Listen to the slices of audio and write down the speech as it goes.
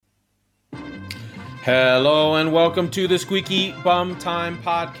Hello and welcome to the Squeaky Bum Time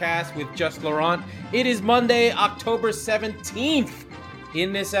podcast with Just Laurent. It is Monday, October 17th.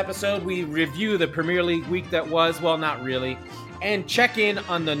 In this episode, we review the Premier League week that was, well, not really, and check in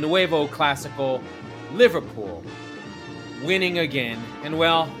on the Nuevo Clasico, Liverpool, winning again, and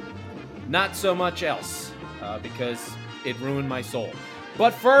well, not so much else, because it ruined my soul.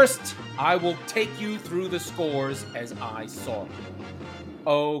 But first, I will take you through the scores as I saw them.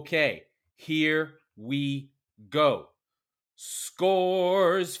 Okay, here we go.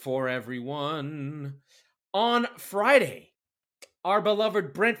 Scores for everyone. On Friday, our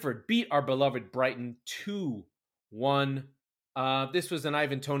beloved Brentford beat our beloved Brighton 2-1. This was an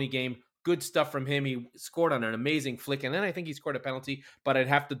Ivan Toney game. Good stuff from him. He scored on an amazing flick, and then I think he scored a penalty, but I'd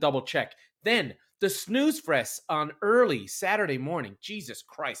have to double check. Then the snooze fest on early Saturday morning. Jesus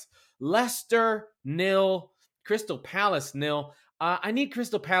Christ. Leicester 0, Crystal Palace 0. I need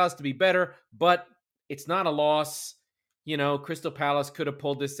Crystal Palace to be better, but it's not a loss. You know, Crystal Palace could have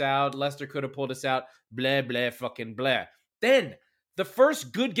pulled this out. Leicester could have pulled this out. Blah, blah, fucking blah. Then the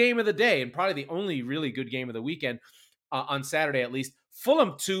first good game of the day, and probably the only really good game of the weekend, on Saturday at least,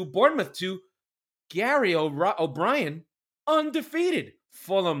 Fulham 2, Bournemouth 2, Gary O'Brien undefeated.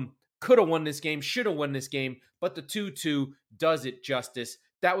 Fulham could have won this game, should have won this game, but the 2-2 does it justice.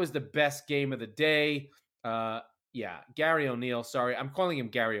 That was the best game of the day. Gary O'Neill, sorry. I'm calling him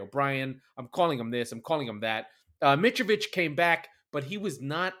Gary O'Brien. I'm calling him this. I'm calling him that. Mitrovic came back, but he was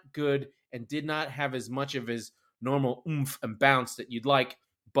not good and did not have as much of his normal oomph and bounce that you'd like.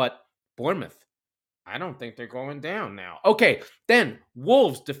 But Bournemouth, I don't think they're going down now. Okay, then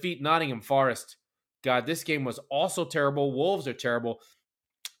Wolves defeat Nottingham Forest. God, this game was also terrible. Wolves are terrible.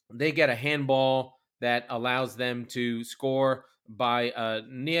 They get a handball that allows them to score by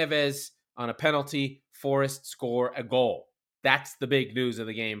Nieves on a penalty. Forest score a goal. That's the big news of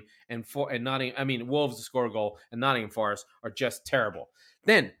the game. Wolves score a goal, and Nottingham Forest are just terrible.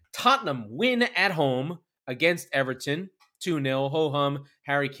 Then Tottenham win at home against Everton, 2-0. Ho-hum,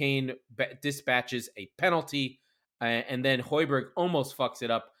 Harry Kane dispatches a penalty, and then Højbjerg almost fucks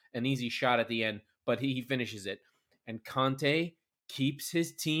it up, an easy shot at the end, but he finishes it. And Conte keeps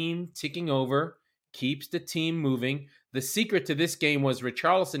his team ticking over, keeps the team moving. The secret to this game was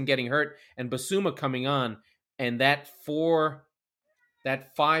Richarlison getting hurt and Basuma coming on, and that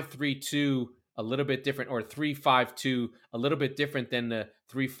 5-3-2 a little bit different, or 3-5-2 a little bit different than the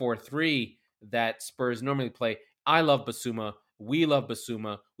 3-4-3 that Spurs normally play. I love Basuma. We love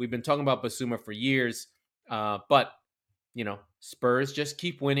Basuma. We've been talking about Basuma for years, but you know, Spurs just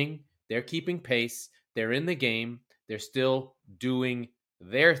keep winning. They're keeping pace. They're in the game. They're still doing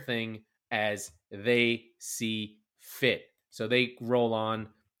their thing as they see fit. So they roll on,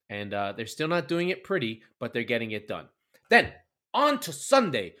 and they're still not doing it pretty, but they're getting it done. Then, on to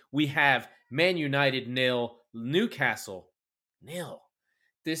Sunday, we have Man United 0, Newcastle 0.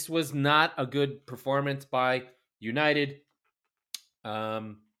 This was not a good performance by United.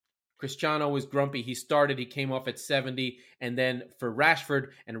 Cristiano was grumpy. He came off at 70, and then for Rashford,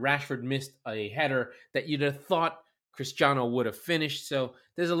 and Rashford missed a header that you'd have thought Cristiano would have finished. So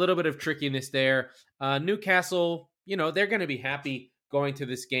there's a little bit of trickiness there. Newcastle, you know, they're going to be happy going to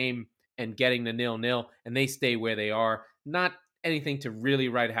this game and getting the 0-0, and they stay where they are. Not anything to really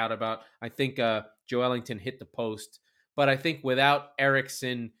write out about. I think Joe Ellington hit the post, but I think without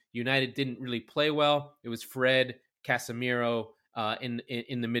Eriksen, United didn't really play well. It was Fred, Casemiro in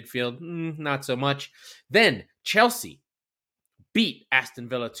the midfield, not so much. Then Chelsea beat Aston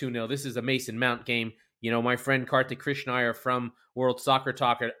Villa 2-0. This is a Mason Mount game. You know, my friend Kartik Krishnaiyer from World Soccer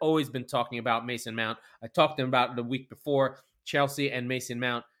Talk had always been talking about Mason Mount. I talked to him about it the week before. Chelsea and Mason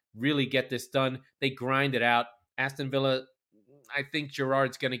Mount really get this done. They grind it out. Aston Villa, I think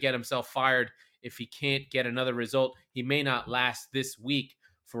Gerrard's going to get himself fired if he can't get another result. He may not last this week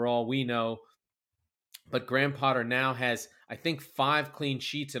for all we know. But Graham Potter now has, I think, 5 clean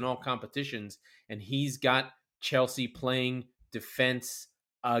sheets in all competitions, and he's got Chelsea playing defense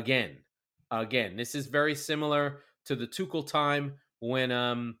again. This is very similar to the Tuchel time when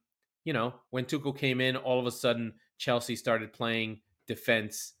Tuchel came in, all of a sudden Chelsea started playing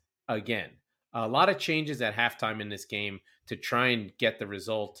defense again. A lot of changes at halftime in this game to try and get the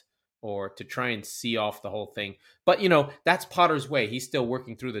result, or to try and see off the whole thing. But, you know, that's Potter's way. He's still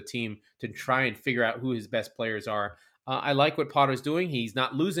working through the team to try and figure out who his best players are. I like what Potter's doing. He's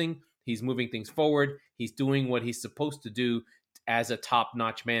not losing. He's moving things forward. He's doing what he's supposed to do as a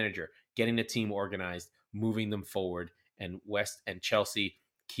top-notch manager, getting the team organized, moving them forward, and West and Chelsea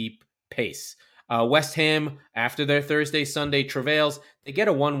keep pace. West Ham, after their Thursday-Sunday travails, they get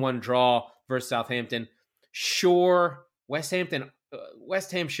a 1-1 draw versus Southampton. Sure, West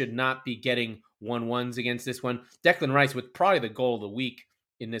Ham should not be getting 1-1s against this one. Declan Rice with probably the goal of the week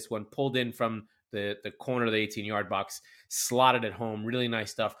in this one, pulled in from the corner of the 18-yard box, slotted it home. Really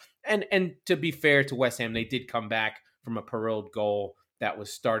nice stuff. And to be fair to West Ham, they did come back from a paroled goal that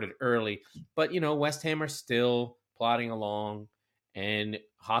was started early. But, West Ham are still plodding along, and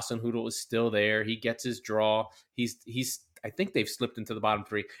Hasenhüttl is still there. He gets his draw. He's I think they've slipped into the bottom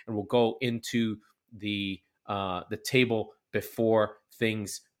three and will go into the table before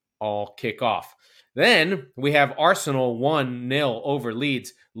things all kick off. Then we have Arsenal 1-0 over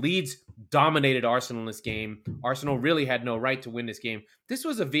Leeds. Leeds dominated Arsenal in this game. Arsenal really had no right to win this game. This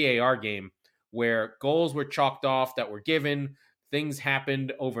was a VAR game where goals were chalked off that were given. Things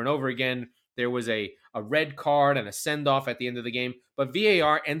happened over and over again. There was a red card and a send-off at the end of the game, but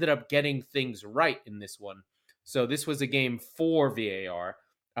VAR ended up getting things right in this one. So this was a game for VAR.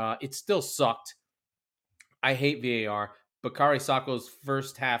 It still sucked. I hate VAR. Bakary Sakho's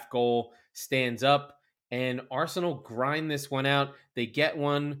first half goal stands up, and Arsenal grind this one out. They get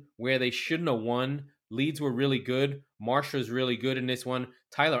one where they shouldn't have won. Leeds were really good. Marsha's really good in this one.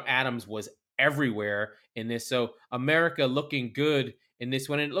 Tyler Adams was everywhere in this. So America looking good in this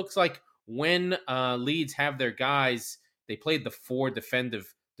one. And it looks like when Leeds have their guys, they played the four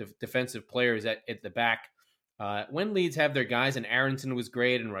defensive players at the back. When Leeds have their guys, and Aronson was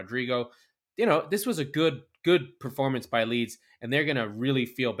great, and Rodrigo, this was a good performance by Leeds, and they're going to really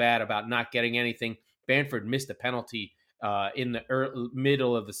feel bad about not getting anything. Bamford missed a penalty in the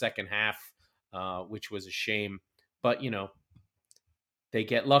middle of the second half, which was a shame. But, they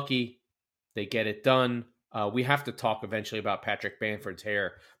get lucky. They get it done. We have to talk eventually about Patrick Bamford's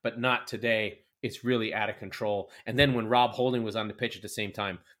hair, but not today. It's really out of control. And then when Rob Holding was on the pitch at the same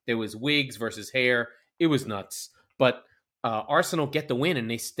time, there was wigs versus hair. It was nuts. But Arsenal get the win,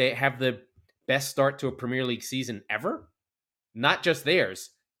 and they have the best start to a Premier League season ever. Not just theirs,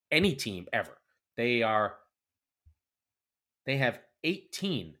 any team ever. They have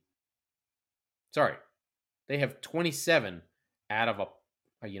 18. Sorry. They have 27 out of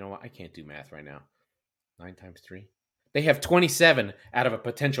you know what? I can't do math right now. 9 times 3. They have 27 out of a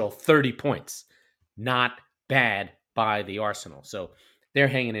potential 30 points. Not bad by the Arsenal. So they're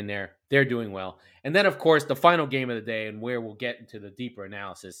hanging in there. They're doing well. And then, of course, the final game of the day, and where we'll get into the deeper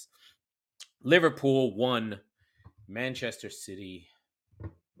analysis. Liverpool 1, Manchester City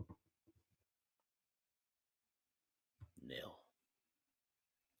 0.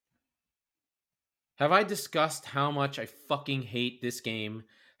 Have I discussed how much I fucking hate this game?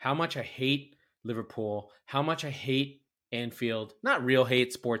 How much I hate Liverpool? How much I hate Anfield? Not real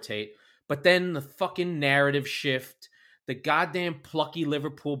hate, sports hate. But then the fucking narrative shift, the goddamn plucky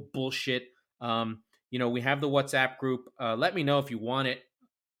Liverpool bullshit. We have the WhatsApp group. Let me know if you want it.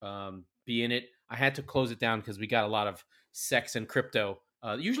 Be in it. I had to close it down because we got a lot of sex and crypto.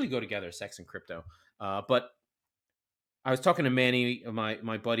 Usually go together, sex and crypto. But I was talking to Manny,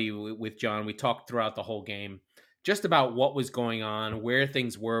 my buddy with John. We talked throughout the whole game just about what was going on, where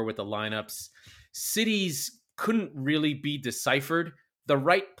things were with the lineups. Cities couldn't really be deciphered. The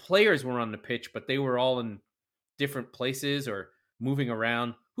right players were on the pitch, but they were all in different places or moving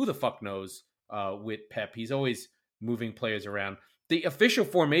around. Who the fuck knows with Pep? He's always moving players around. The official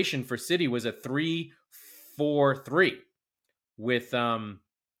formation for City was a 3-4-3 with Cancelo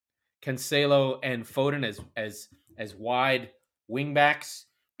and Foden as wide wingbacks.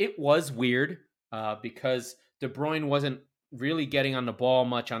 It was weird because De Bruyne wasn't really getting on the ball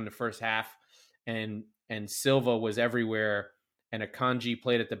much on the first half, and Silva was everywhere, and Akanji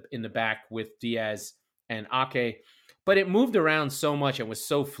played in the back with Diaz and Ake. But it moved around so much. It was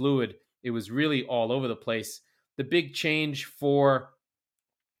so fluid. It was really all over the place. The big change for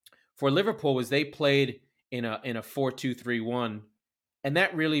Liverpool was they played in a 4-2-3-1, and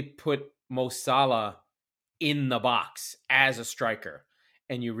that really put Mo Salah in the box as a striker.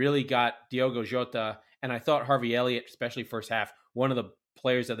 And you really got Diogo Jota, and I thought Harvey Elliott, especially first half, one of the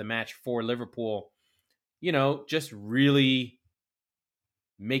players of the match for Liverpool, just really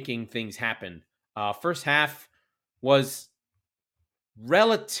making things happen. First half was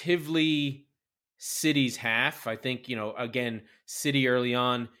relatively City's half. I think, again, City early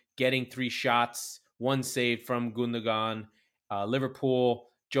on getting 3 shots, 1 saved from Gundogan. Liverpool,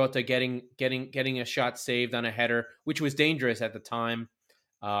 Jota getting a shot saved on a header, which was dangerous at the time.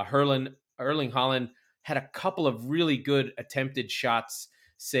 Erling Haaland had a couple of really good attempted shots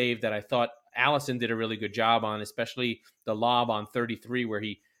saved that I thought Alisson did a really good job on, especially the lob on 33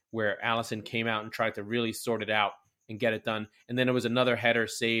 where Alisson came out and tried to really sort it out and get it done. And then it was another header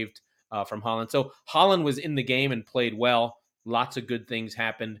saved from Haaland. So Haaland was in the game and played well. Lots of good things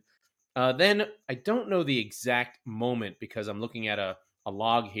happened. Then I don't know the exact moment because I'm looking at a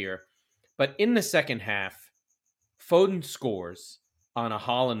log here, But in the second half, Foden scores on a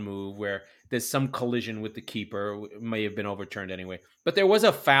Holland move where there's some collision with the keeper. It may have been overturned anyway. But there was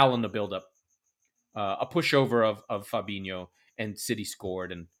a foul in the buildup, a pushover of Fabinho, and City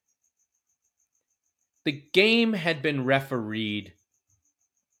scored. And the game had been refereed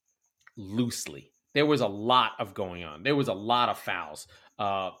loosely. There was a lot of going on. There was a lot of fouls.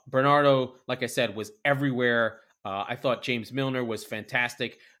 Bernardo, like I said, was everywhere. I thought James Milner was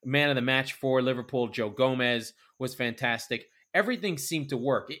fantastic. Man of the match for Liverpool, Joe Gomez was fantastic. Everything seemed to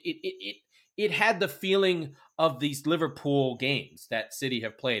work. It had the feeling of these Liverpool games that City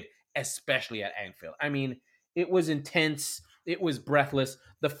have played, especially at Anfield. I mean, it was intense. It was breathless.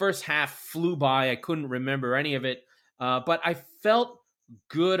 The first half flew by. I couldn't remember any of it, but I felt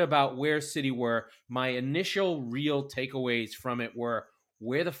good about where City were. My initial real takeaways from it were,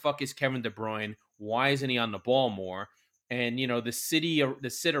 where the fuck is Kevin De Bruyne? Why isn't he on the ball more? And, you know, the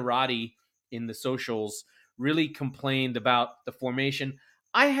Citarati in the socials really complained about the formation.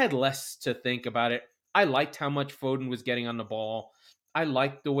 I had less to think about it. I liked how much Foden was getting on the ball. I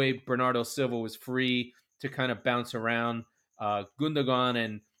liked the way Bernardo Silva was free to kind of bounce around.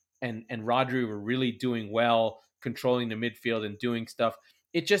 Gundogan and Rodri were really doing well, controlling the midfield and doing stuff.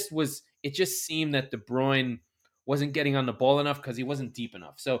 It just seemed that De Bruyne wasn't getting on the ball enough because he wasn't deep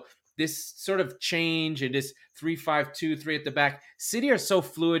enough. So this sort of change and this 3-5-2, 3 at the back, City are so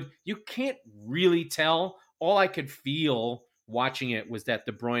fluid, you can't really tell. All I could feel watching it was that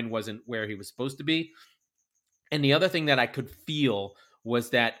De Bruyne wasn't where he was supposed to be. And the other thing that I could feel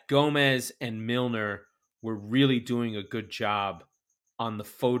was that Gomez and Milner were really doing a good job on the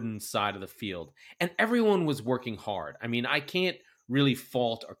Foden side of the field. And everyone was working hard. I mean, I can't really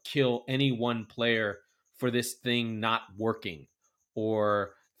fault or kill any one player for this thing not working,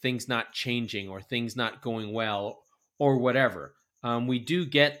 or things not changing, or things not going well, or whatever. We do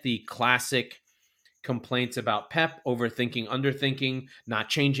get the classic complaints about Pep overthinking, underthinking, not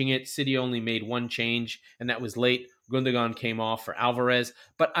changing it. City only made one change, and that was late. Gundogan came off for Alvarez.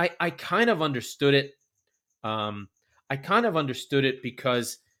 But I kind of understood it. I kind of understood it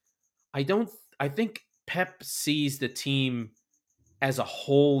because I think Pep sees the team as a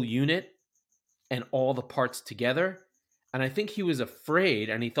whole unit and all the parts together. And I think he was afraid,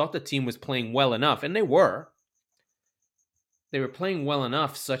 and he thought the team was playing well enough, and they were. They were playing well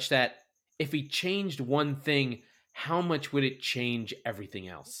enough such that if he changed one thing, how much would it change everything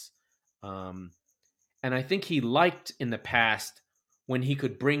else? And I think he liked in the past when he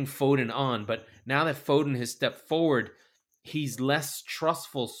could bring Foden on, but now that Foden has stepped forward, he's less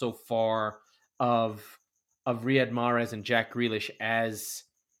trustful so far of Riyad Mahrez and Jack Grealish as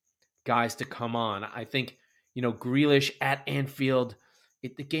guys to come on. I think, you know, Grealish at Anfield,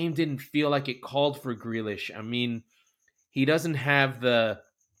 the game didn't feel like it called for Grealish. I mean, he doesn't have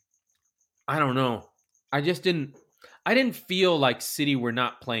I don't know. I didn't feel like City were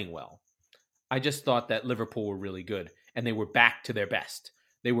not playing well. I just thought that Liverpool were really good, and they were back to their best.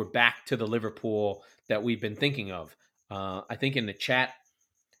 They were back to the Liverpool that we've been thinking of. I think in the chat,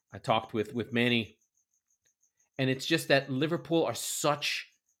 I talked with Manny, and it's just that Liverpool are such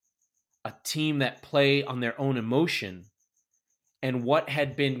a team that play on their own emotion, and what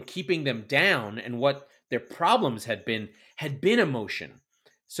had been keeping them down and what their problems had been emotion.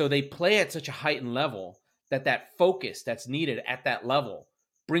 So they play at such a heightened level that focus that's needed at that level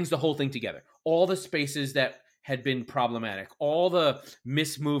brings the whole thing together. All the spaces that had been problematic, all the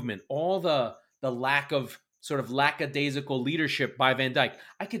mismovement, all the lack of sort of lackadaisical leadership by Van Dijk.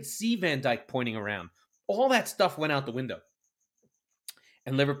 I could see Van Dijk pointing around. All that stuff went out the window.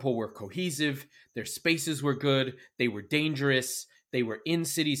 And Liverpool were cohesive. Their spaces were good. They were dangerous. They were in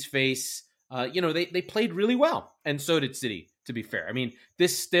City's face. They played really well. And so did City, to be fair. I mean,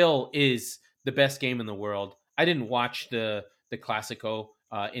 this still is the best game in the world. I didn't watch the Clasico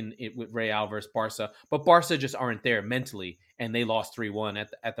with Real versus Barca, but Barca just aren't there mentally, and they lost 3-1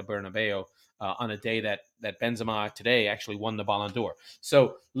 at the Bernabeu on a day that Benzema today actually won the Ballon d'Or.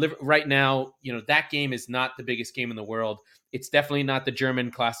 So right now, you know, that game is not the biggest game in the world. It's definitely not the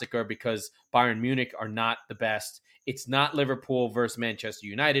German Klassiker because Bayern Munich are not the best. It's not Liverpool versus Manchester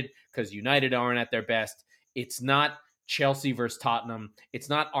United because United aren't at their best. It's not Chelsea versus Tottenham. It's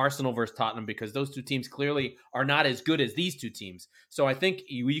not Arsenal versus Tottenham because those two teams clearly are not as good as these two teams. So I think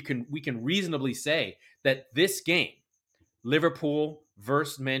we can reasonably say that this game, Liverpool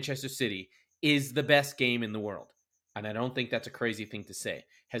versus Manchester City, is the best game in the world. And I don't think that's a crazy thing to say.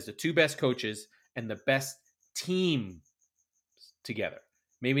 Has the two best coaches and the best team together.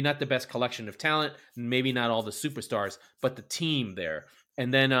 Maybe not the best collection of talent, maybe not all the superstars, but the team there.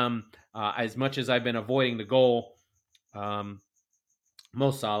 And then as much as I've been avoiding the goal,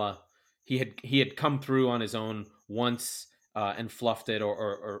 Mo Salah, He had come through on his own once and fluffed it,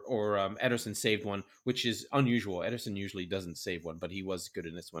 or Ederson saved one, which is unusual. Ederson usually doesn't save one, but he was good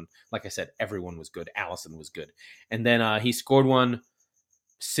in this one. Like I said, everyone was good. Allison was good, and then he scored one.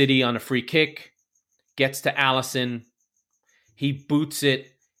 City on a free kick gets to Allison. He boots it,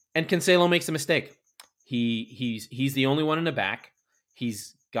 and Cancelo makes a mistake. He's the only one in the back.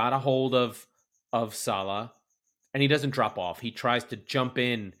 He's got a hold of Salah, and he doesn't drop off. He tries to jump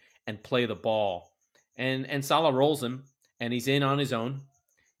in and play the ball, and Salah rolls him, and he's in on his own,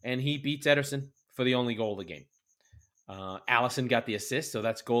 and he beats Ederson for the only goal of the game. Allison got the assist, so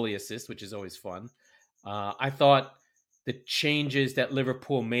that's goalie assist, which is always fun. I thought the changes that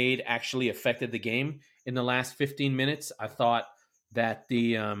Liverpool made actually affected the game in the last 15 minutes. I thought that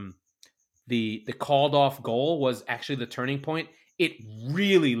the called off goal was actually the turning point. It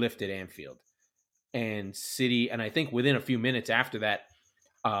really lifted Anfield and City, and I think within a few minutes after that,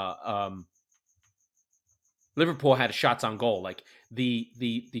 uh, um, Liverpool had shots on goal. Like the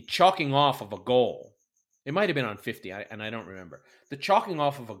chalking off of a goal, it might have been on 50, and I don't remember. The chalking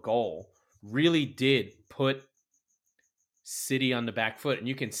off of a goal really did put City on the back foot, and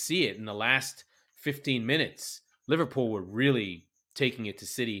you can see it in the last 15 minutes. Liverpool were really taking it to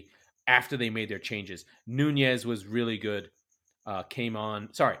City after they made their changes. Nunez was really good. Came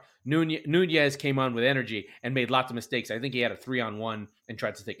on. Sorry, Nunez came on with energy and made lots of mistakes. I think he had a 3-on-1 and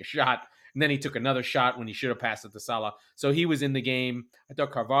tried to take a shot, and then he took another shot when he should have passed it to Salah. So he was in the game. I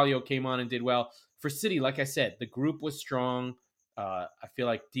thought Carvalho came on and did well. For City, like I said, the group was strong. I feel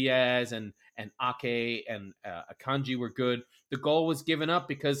like Diaz and Ake and Akanji were good. The goal was given up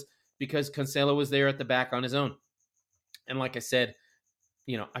because Cancelo was there at the back on his own. And like I said,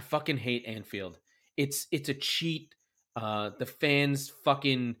 I fucking hate Anfield. It's a cheat. The fans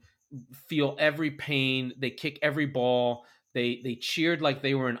fucking feel every pain. They kick every ball. They cheered like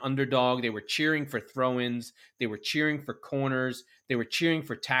they were an underdog. They were cheering for throw-ins. They were cheering for corners. They were cheering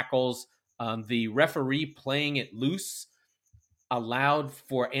for tackles. The referee playing it loose allowed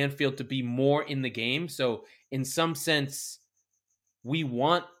for Anfield to be more in the game. So in some sense, we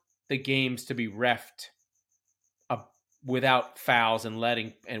want the games to be reffed without fouls and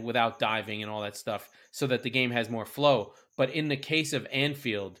without diving and all that stuff, so that the game has more flow. But in the case of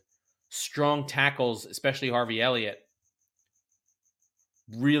Anfield, strong tackles, especially Harvey Elliott,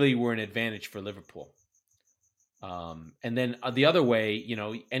 really were an advantage for Liverpool. And then the other way,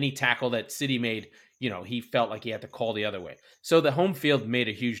 any tackle that City made, he felt like he had to call the other way. So the home field made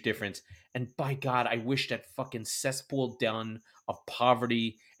a huge difference. And by God, I wish that fucking cesspool done of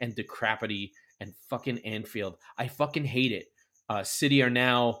poverty and decrepity and fucking Anfield. I fucking hate it. City are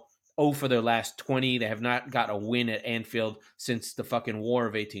now 0 for their last 20. They have not got a win at Anfield since the fucking War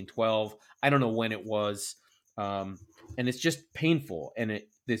of 1812. I don't know when it was. And it's just painful. And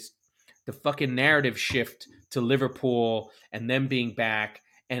the fucking narrative shift to Liverpool and them being back.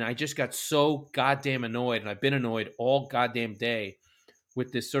 And I just got so goddamn annoyed, and I've been annoyed all goddamn day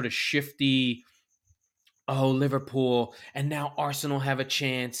with this sort of shifty, Liverpool, and now Arsenal have a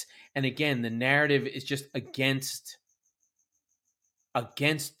chance. And again, the narrative is just against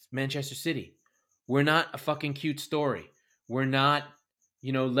Manchester City. We're not a fucking cute story. We're not,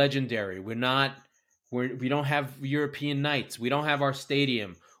 legendary. We don't have European nights. We don't have our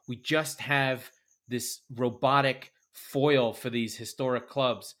stadium. We just have this robotic foil for these historic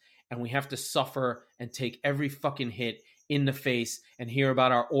clubs, and we have to suffer and take every fucking hit in the face and hear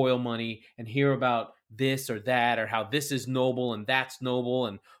about our oil money and hear about this or that, or how this is noble and that's noble,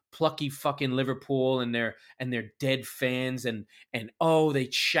 and plucky fucking Liverpool and their dead fans, and they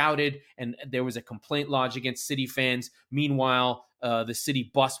shouted and there was a complaint lodged against City fans. Meanwhile, the City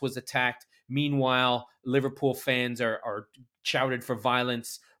bus was attacked. Meanwhile, Liverpool fans are shouted for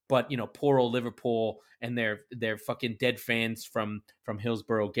violence, but poor old Liverpool and their fucking dead fans from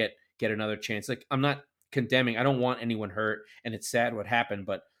Hillsborough get another chance. Like, I'm not condemning. I don't want anyone hurt, and it's sad what happened,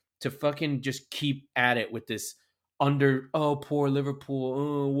 but to fucking just keep at it with this poor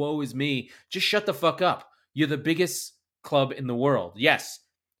Liverpool, woe is me. Just shut the fuck up. You're the biggest club in the world. Yes,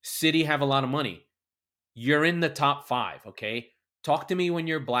 City have a lot of money. You're in the top 5, okay? Talk to me when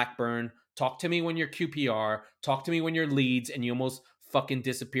you're Blackburn. Talk to me when you're QPR. Talk to me when you're Leeds and you almost fucking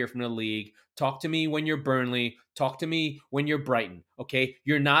disappear from the league. Talk to me when you're Burnley. Talk to me when you're Brighton, okay?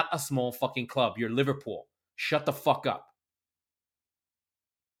 You're not a small fucking club. You're Liverpool. Shut the fuck up.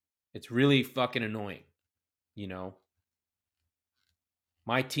 It's really fucking annoying,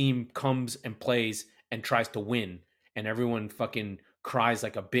 My team comes and plays and tries to win, and everyone fucking cries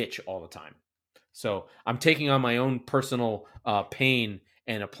like a bitch all the time. So I'm taking on my own personal pain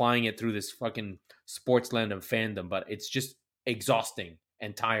and applying it through this fucking sports land of fandom, but it's just exhausting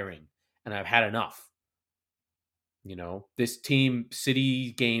and tiring. and I've had enough. You know, this team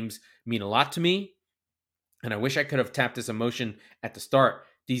City games mean a lot to me, and I wish I could have tapped this emotion at the start.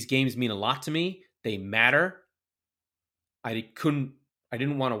 These games mean a lot to me. They matter. I couldn't I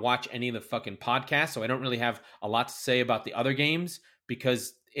didn't want to watch any of the fucking podcasts, so I don't really have a lot to say about the other games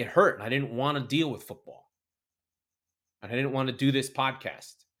because it hurt and I didn't want to deal with football. And I didn't want to do this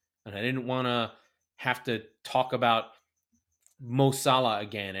podcast. And I didn't want to have to talk about Mo Salah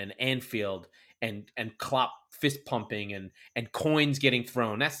again and Anfield and Klopp fist pumping and coins getting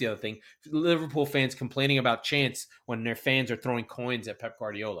thrown. That's the other thing. Liverpool fans complaining about chants when their fans are throwing coins at Pep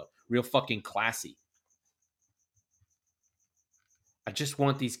Guardiola. Real fucking classy. I just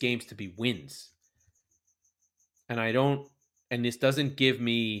want these games to be wins. And this doesn't give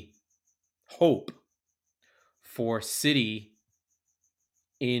me hope for City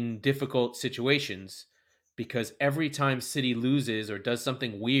in difficult situations because every time City loses or does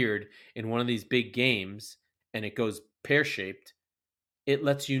something weird in one of these big games and it goes pear-shaped, it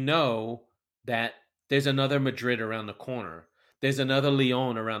lets you know that there's another Madrid around the corner. There's another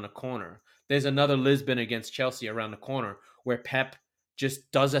Lyon around the corner. There's another Lisbon against Chelsea around the corner where Pep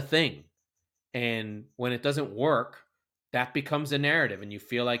just does a thing. And when it doesn't work, that becomes a narrative. And you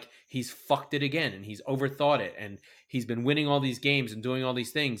feel like he's fucked it again and he's overthought it. And he's been winning all these games and doing all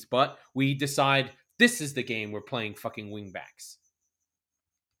these things. But we decide this is the game we're playing fucking wingbacks.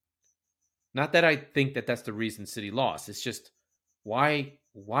 Not that I think that that's the reason City lost. It's just why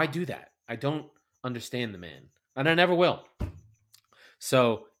do that? I don't understand the man. And I never will.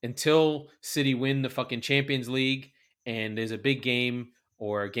 So until City win the fucking Champions League and there's a big game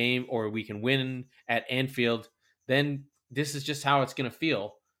or we can win at Anfield, then this is just how it's gonna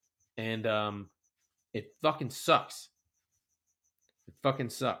feel. And it fucking sucks. It fucking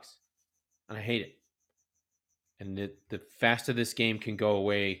sucks. And I hate it. And the faster this game can go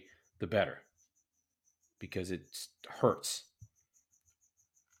away, the better. Because it hurts.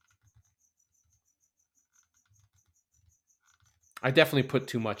 I definitely put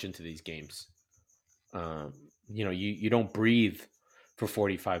too much into these games. You don't breathe for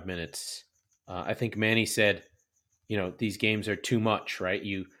 45 minutes. I think Manny said, these games are too much, right?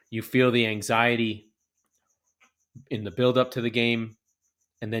 You feel the anxiety in the build up to the game,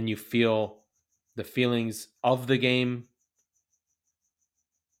 and then you feel the feelings of the game.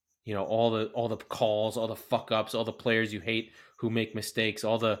 All the calls, all the fuck ups, all the players you hate who make mistakes,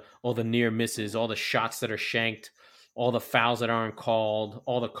 all the near misses, all the shots that are shanked, all the fouls that aren't called,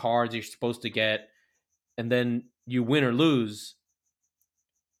 all the cards you're supposed to get, and then you win or lose,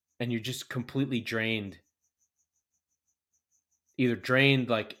 and you're just completely drained. Either drained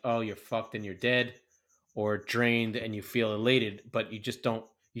like, oh, you're fucked and you're dead, or drained and you feel elated, but you just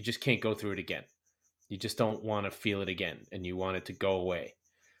can't go through it again. You just don't want to feel it again, and you want it to go away.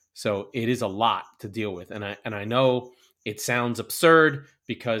 So it is a lot to deal with. And I know it sounds absurd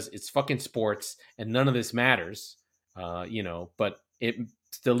because it's fucking sports and none of this matters, but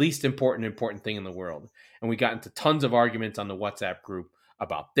it's the least important thing in the world. And we got into tons of arguments on the WhatsApp group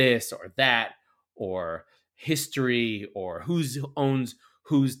about this or that or history or who owns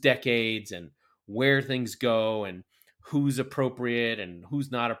whose decades and where things go and who's appropriate and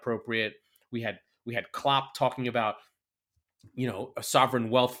who's not appropriate. We had Klopp talking about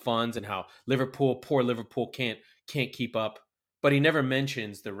sovereign wealth funds and how poor Liverpool can't keep up, but he never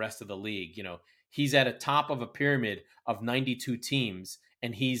mentions the rest of the league. He's at a top of a pyramid of 92 teams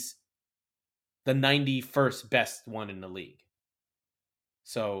and he's the 91st best one in the league.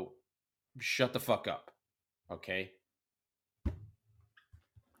 So shut the fuck up. Okay?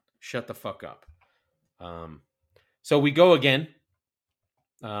 Shut the fuck up. So we go again.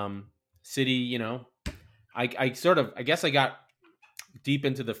 City, I guess I got deep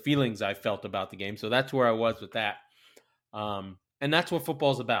into the feelings I felt about the game. So that's where I was with that. And that's what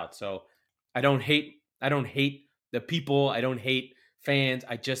football's about. So I don't hate the people. I don't hate fans.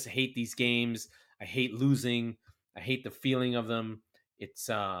 I just hate these games. I hate losing. I hate the feeling of them. It's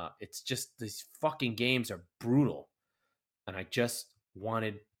just these fucking games are brutal. And I just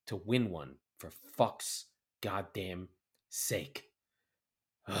wanted to win one for fuck's goddamn sake.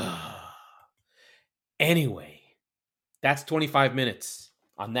 Anyway, that's 25 minutes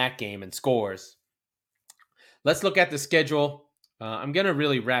on that game and scores. Let's look at the schedule. I'm going to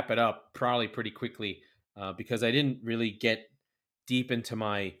really wrap it up probably pretty quickly because I didn't really get deep into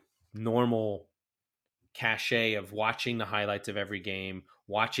my normal cachet of watching the highlights of every game,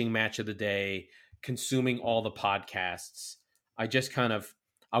 watching match of the day, consuming all the podcasts. I just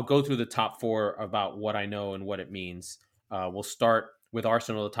I'll go through the top four about what I know and what it means. We'll start with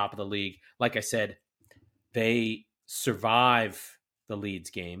Arsenal at the top of the league. Like I said, they survive the Leeds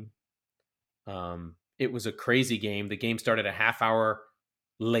game. It was a crazy game. The game started a half hour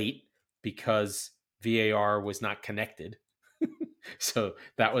late because VAR was not connected. So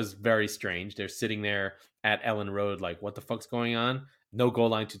that was very strange. They're sitting there at Ellen Road, like, what the fuck's going on? No goal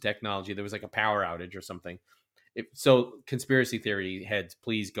line to technology. There was like a power outage or something. So conspiracy theory heads,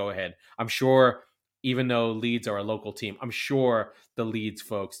 please go ahead. I'm sure, even though Leeds are a local team, I'm sure the Leeds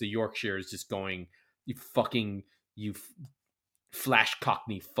folks, the Yorkshire, is just going, you fucking, flash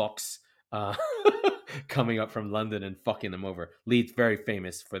cockney fucks, uh, coming up from London and fucking them over. Leeds very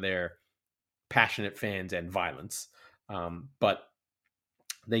famous for their passionate fans and violence. But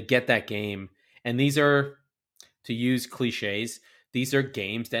they get that game, and these are, to use cliches, these are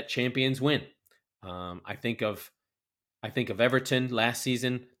games that champions win. I think of Everton last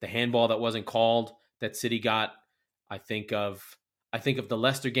season, the handball that wasn't called that City got. I think of the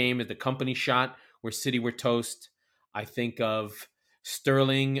Leicester game at the company shot where City were toast. I think of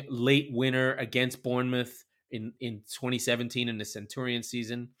Sterling late winner against Bournemouth in 2017 in the Centurion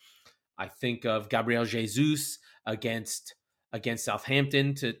season. I think of Gabriel Jesus against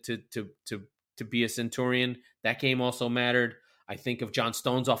Southampton to be a Centurion. That game also mattered. I think of John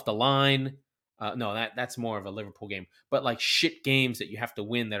Stones off the line. No, that's more of a Liverpool game. But like shit games that you have to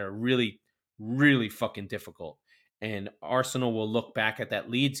win that are really, really fucking difficult. And Arsenal will look back at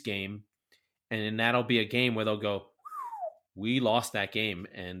that Leeds game, and then that'll be a game where they'll go, "We lost that game,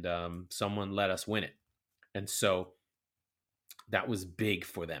 and someone let us win it." And so that was big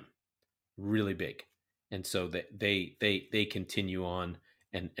for them, really big. And so they continue on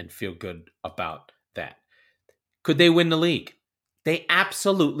and feel good about that. Could they win the league? They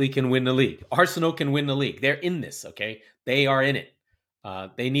absolutely can win the league. Arsenal can win the league. They're in this, okay? They are in it.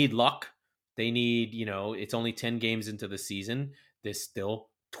 They need luck. They need, it's only 10 games into the season. There's still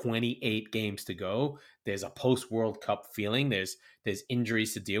 28 games to go. There's a post-World Cup feeling. There's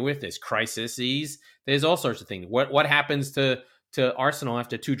injuries to deal with. There's crises. There's all sorts of things. What happens to Arsenal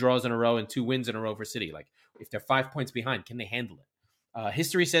after 2 draws in a row and 2 wins in a row for City? Like, if they're 5 points behind, can they handle it?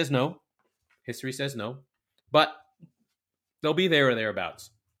 History says no. History says no. But they'll be there or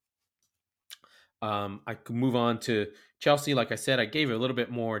thereabouts. I could move on to Chelsea. Like I said, I gave a little bit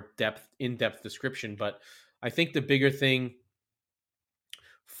more in-depth description, but I think the bigger thing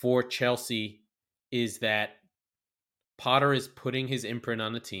for Chelsea is that Potter is putting his imprint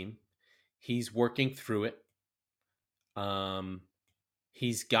on the team. He's working through it.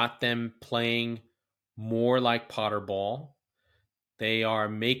 He's got them playing more like Potter ball. They are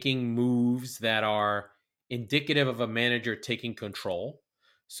making moves that are indicative of a manager taking control.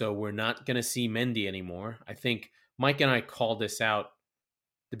 So we're not going to see Mendy anymore. I think Mike and I called this out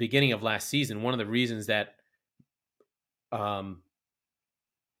the beginning of last season. One of the reasons that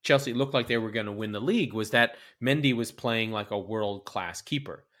Chelsea looked like they were going to win the league was that Mendy was playing like a world-class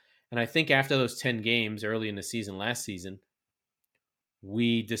keeper. And I think after those 10 games early in the season, last season,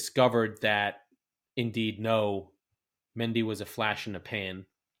 we discovered that indeed, no, Mendy was a flash in the pan,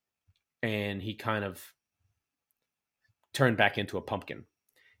 and he kind of turned back into a pumpkin.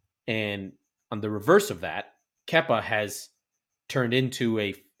 And on the reverse of that, Kepa has turned into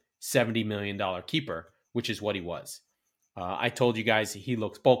a $70 million keeper, which is what he was. I told you guys he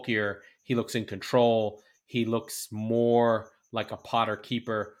looks bulkier. He looks in control. He looks more like a Potter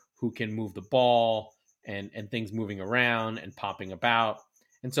keeper who can move the ball and things moving around and popping about.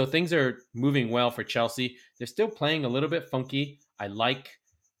 And so things are moving well for Chelsea. They're still playing a little bit funky. I like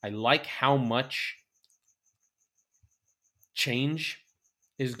how much change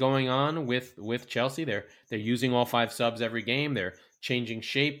is going on with Chelsea. They're using all 5 subs every game. They're changing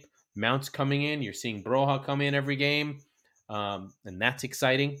shape. Mount's coming in. You're seeing Broha come in every game, and that's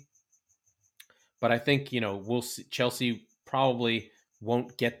exciting. But I think we'll see. Chelsea probably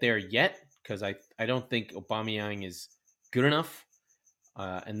won't get there yet because I don't think Aubameyang is good enough.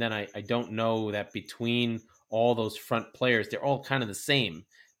 And then I don't know that between all those front players, they're all kind of the same.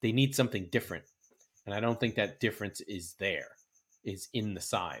 They need something different. And I don't think that difference is in the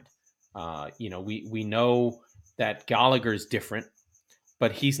side. We know that Gallagher's different,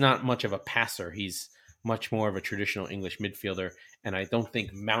 but he's not much of a passer. He's much more of a traditional English midfielder. And I don't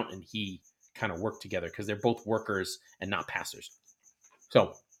think Mount and he kind of work together because they're both workers and not passers.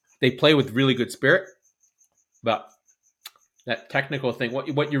 So they play with really good spirit, but that technical thing,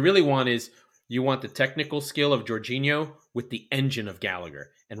 what you really want is you want the technical skill of Jorginho with the engine of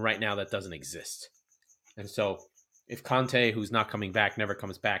Gallagher. And right now that doesn't exist. And so if Conte, who's not coming back, never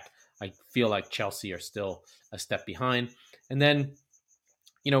comes back, I feel like Chelsea are still a step behind. And then,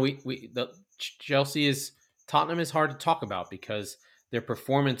 Chelsea is Tottenham is hard to talk about because their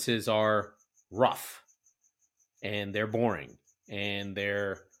performances are rough and they're boring and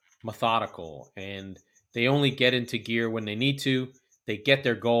they're methodical, and they only get into gear when they need to. They get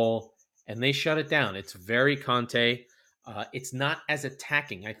their goal and they shut it down. It's very Conte. It's not as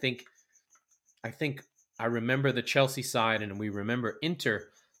attacking. I think I remember the Chelsea side, and we remember Inter,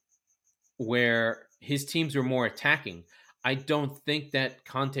 where his teams were more attacking. I don't think that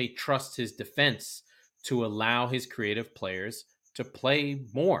Conte trusts his defense to allow his creative players to play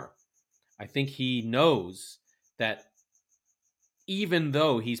more. I think he knows that even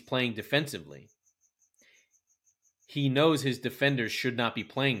though he's playing defensively, he knows his defenders should not be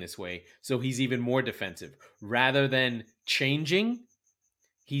playing this way, so he's even more defensive. Rather than changing,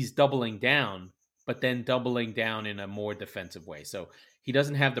 he's doubling down, but then doubling down in a more defensive way. So he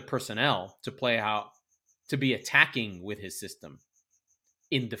doesn't have the personnel to play out, to be attacking with his system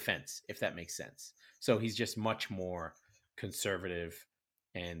in defense, if that makes sense. So he's just much more conservative,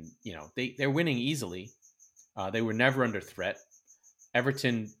 and they're winning easily. They were never under threat.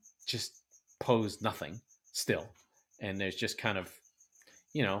 Everton just posed nothing still, and there's just kind of,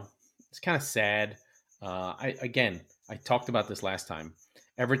 it's kind of sad. I talked about this last time.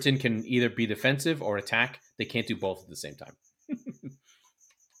 Everton can either be defensive or attack. They can't do both at the same time.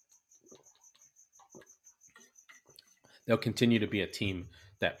 They'll continue to be a team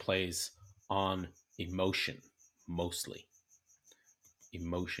that plays on emotion mostly.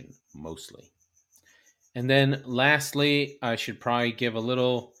 Emotion mostly. And then lastly, I should probably give a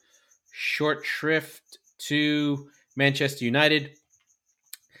little short shrift to Manchester United.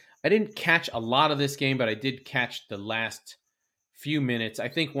 I didn't catch a lot of this game, but I did catch the last few minutes. I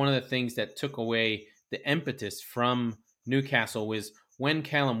think one of the things that took away the impetus from Newcastle was when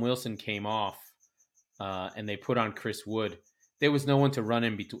Callum Wilson came off and they put on Chris Wood, there was no one to run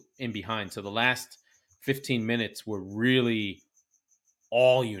in behind. So the last 15 minutes were really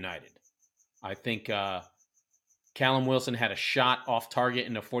all United. I think Callum Wilson had a shot off target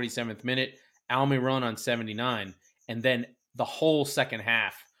in the 47th minute, Almiron on 79, and then the whole second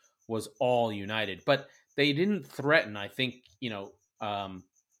half was all United. But they didn't threaten. I think,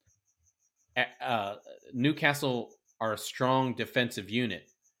 Newcastle are a strong defensive unit,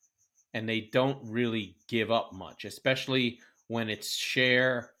 and they don't really give up much, especially when it's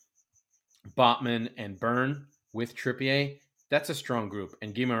Cher, Botman, and Byrne with Trippier. That's a strong group,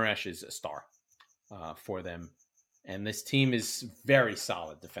 and Guimaraes is a star for them. And this team is very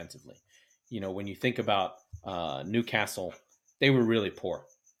solid defensively. When you think about Newcastle, they were really poor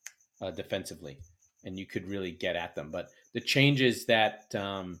defensively, and you could really get at them. But the changes that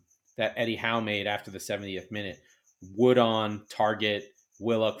Eddie Howe made after the 70th minute, Wood on target,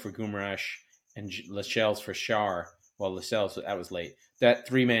 Willock for Guimaraes, and Lascelles for Schär. Well, Lascelles, that was late. That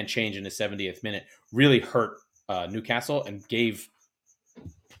three-man change in the 70th minute really hurt Newcastle and gave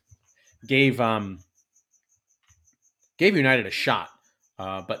United a shot,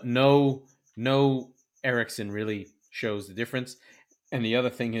 but no Eriksen really shows the difference. And the other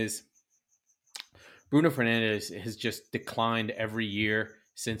thing is, Bruno Fernandes has just declined every year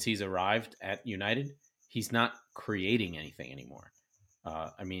since he's arrived at United. He's not creating anything anymore.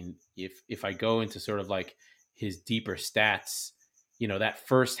 If I go into sort of like his deeper stats, that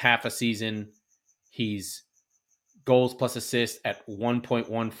first half a season, he's goals plus assists at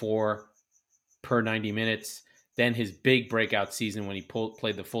 1.14 per 90 minutes. Then his big breakout season when he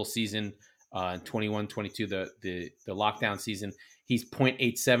played the full season in 21-22, the lockdown season, he's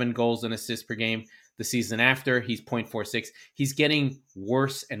 0.87 goals and assists per game. The season after, he's 0.46. He's getting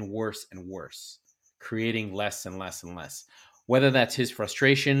worse and worse and worse, creating less and less and less. Whether that's his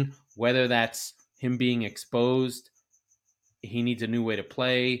frustration, whether that's him being exposed, he needs a new way to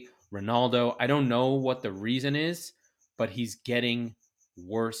play. Ronaldo, I don't know what the reason is, but he's getting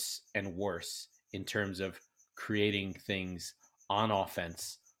worse and worse in terms of creating things on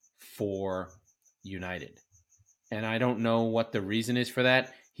offense for United. And I don't know what the reason is for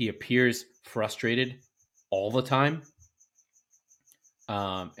that. He appears frustrated all the time.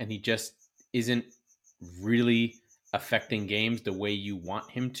 And he just isn't really affecting games the way you want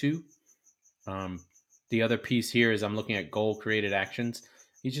him to. The other piece here is I'm looking at goal created actions.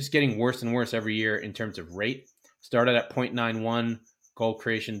 He's just getting worse and worse every year in terms of rate. Started at 0.91 goal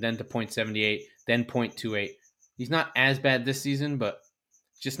creation, then to 0.78, then 0.28. He's not as bad this season, but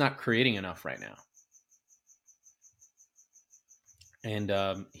just not creating enough right now.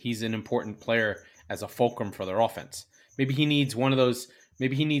 And he's an important player as a fulcrum for their offense. Maybe he needs one of those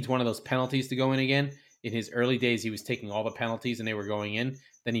penalties to go in again. In his early days, he was taking all the penalties and they were going in.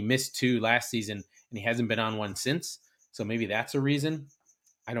 Then he missed 2 last season and he hasn't been on one since. So maybe that's a reason.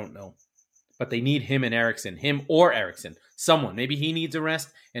 I don't know. but they need him and Eriksen, him or Eriksen, someone. Maybe he needs a rest,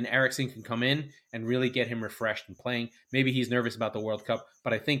 and Eriksen can come in and really get him refreshed and playing. Maybe he's nervous about the World Cup,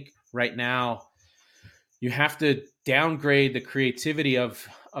 but I think right now you have to downgrade the creativity of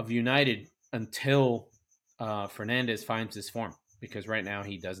United until Fernandes finds his form, because right now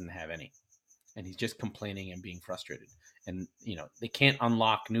he doesn't have any, and he's just complaining and being frustrated. And they can't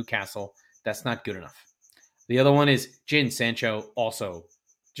unlock Newcastle. That's not good enough. The other one is Jadon Sancho, also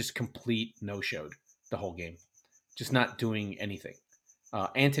just complete no-showed the whole game, just not doing anything.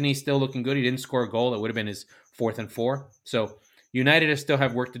 Antony's still looking good. He didn't score a goal. It would have been his 4th and 4. So United still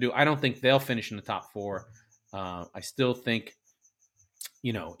have work to do. I don't think they'll finish in the top 4. I still think,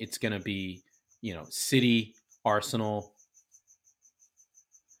 it's going to be, City, Arsenal,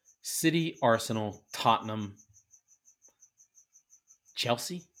 Tottenham,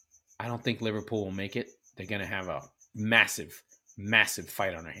 Chelsea. I don't think Liverpool will make it. They're going to have a massive, massive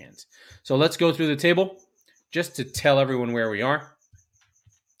fight on their hands. So let's go through the table just to tell everyone where we are.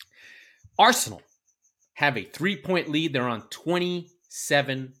 Arsenal have a 3-point lead. They're on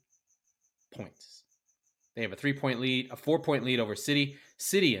 27 points. They have a 3-point lead, a 4-point lead over City.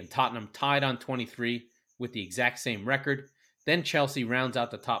 City and Tottenham tied on 23 with the exact same record. Then Chelsea rounds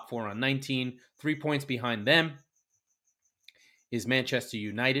out the top 4 on 19. 3 points behind them is Manchester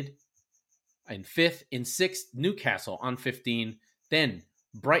United in 5th. In 6th, Newcastle on 15. Then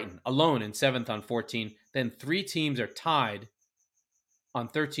Brighton alone in 7th on 14. Then 3 teams are tied on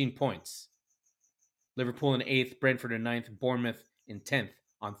 13 points. Liverpool in 8th, Brentford in 9th, Bournemouth in 10th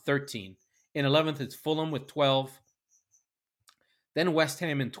on 13. In 11th, it's Fulham with 12. Then West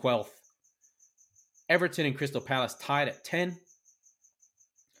Ham in 12th. Everton and Crystal Palace tied at 10.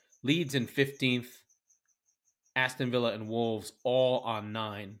 Leeds in 15th. Aston Villa and Wolves all on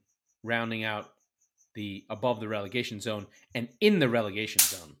 9, rounding out the above the relegation zone. And in the relegation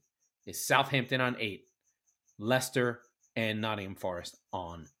zone is Southampton on 8, Leicester and Nottingham Forest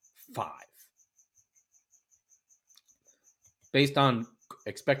on 5. Based on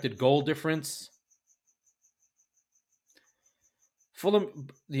expected goal difference, Fulham,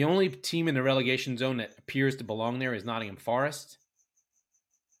 the only team in the relegation zone that appears to belong there is Nottingham Forest.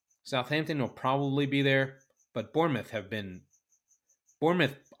 Southampton will probably be there, but Bournemouth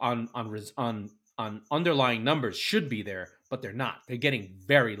on underlying numbers should be there, but they're not. They're getting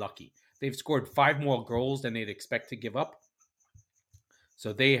very lucky. They've scored 5 more goals than they'd expect to give up.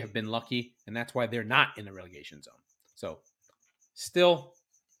 So they have been lucky, and that's why they're not in the relegation zone. So still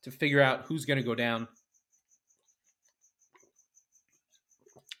to figure out who's going to go down,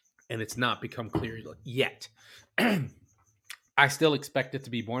 and it's not become clear yet. I still expect it to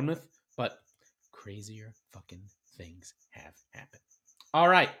be Bournemouth, but crazier fucking things have happened. All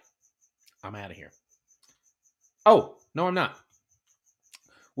right. I'm out of here. Oh, no, I'm not.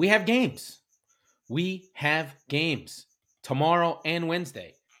 We have games. Tomorrow and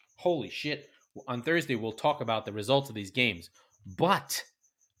Wednesday. Holy shit. On Thursday, we'll talk about the results of these games. But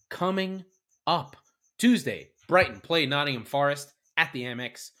coming up Tuesday, Brighton play Nottingham Forest at the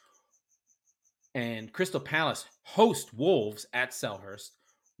Amex. And Crystal Palace host Wolves at Selhurst.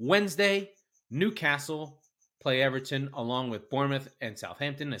 Wednesday, Newcastle play Everton along with Bournemouth and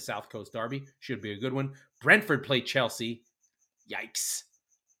Southampton. A South Coast derby. Should be a good one. Brentford play Chelsea. Yikes.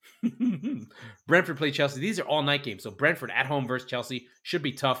 Brentford play Chelsea. These are all night games. So Brentford at home versus Chelsea should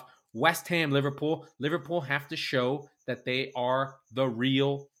be tough. West Ham, Liverpool. Liverpool have to show that they are the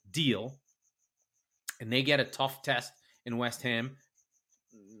real deal. And they get a tough test in West Ham.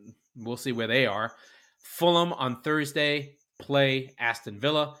 We'll see where they are. Fulham on Thursday play Aston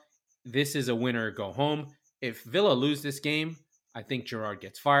Villa. This is a winner go home. If Villa lose this game, I think Gerrard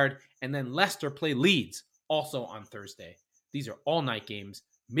gets fired. And then Leicester play Leeds also on Thursday. These are all night games,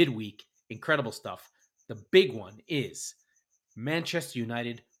 midweek, incredible stuff. The big one is Manchester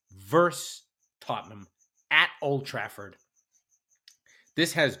United versus Tottenham at Old Trafford.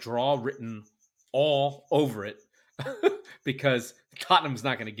 This has draw written all over it because Tottenham's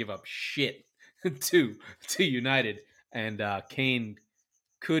not going to give up shit to United. And Kane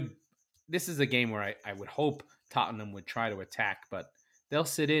could... This is a game where I would hope Tottenham would try to attack, but they'll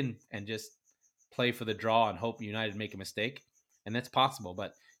sit in and just play for the draw and hope United make a mistake. And that's possible.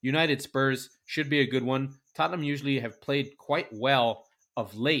 But United Spurs should be a good one. Tottenham usually have played quite well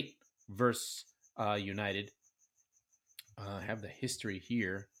of late versus United. I have the history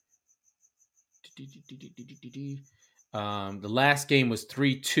here. The last game was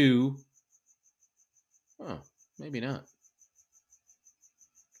 3-2. Oh, maybe not.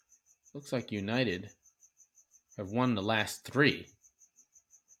 Looks like United have won the last 3.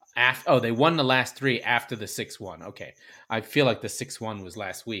 They won the last 3 after the 6-1. Okay. I feel like the 6-1 was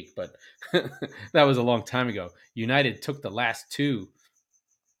last week, but that was a long time ago. United took the last 2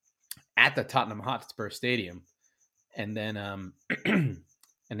 at the Tottenham Hotspur Stadium, and then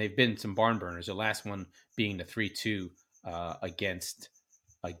and they've been some barn burners. The last one being the 3-2 against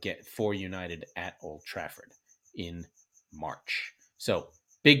for United at Old Trafford in March. So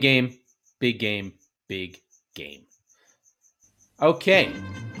big game, big game, big game. Okay.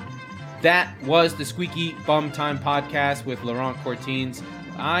 That was the Squeaky Bum Time podcast with Laurent Courtines.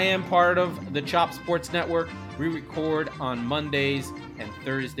 I am part of the Chop Sports Network. We record on Mondays and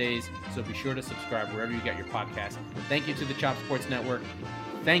Thursdays, so be sure to subscribe wherever you get your podcast. Thank you to the Chop Sports Network.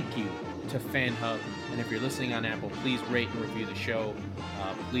 Thank you to FanHub. And if you're listening on Apple, please rate and review the show.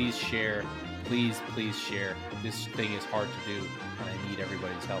 Please share. Please share. This thing is hard to do, and I need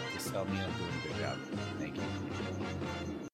everybody's help to tell me I'm doing a good job. Thank you.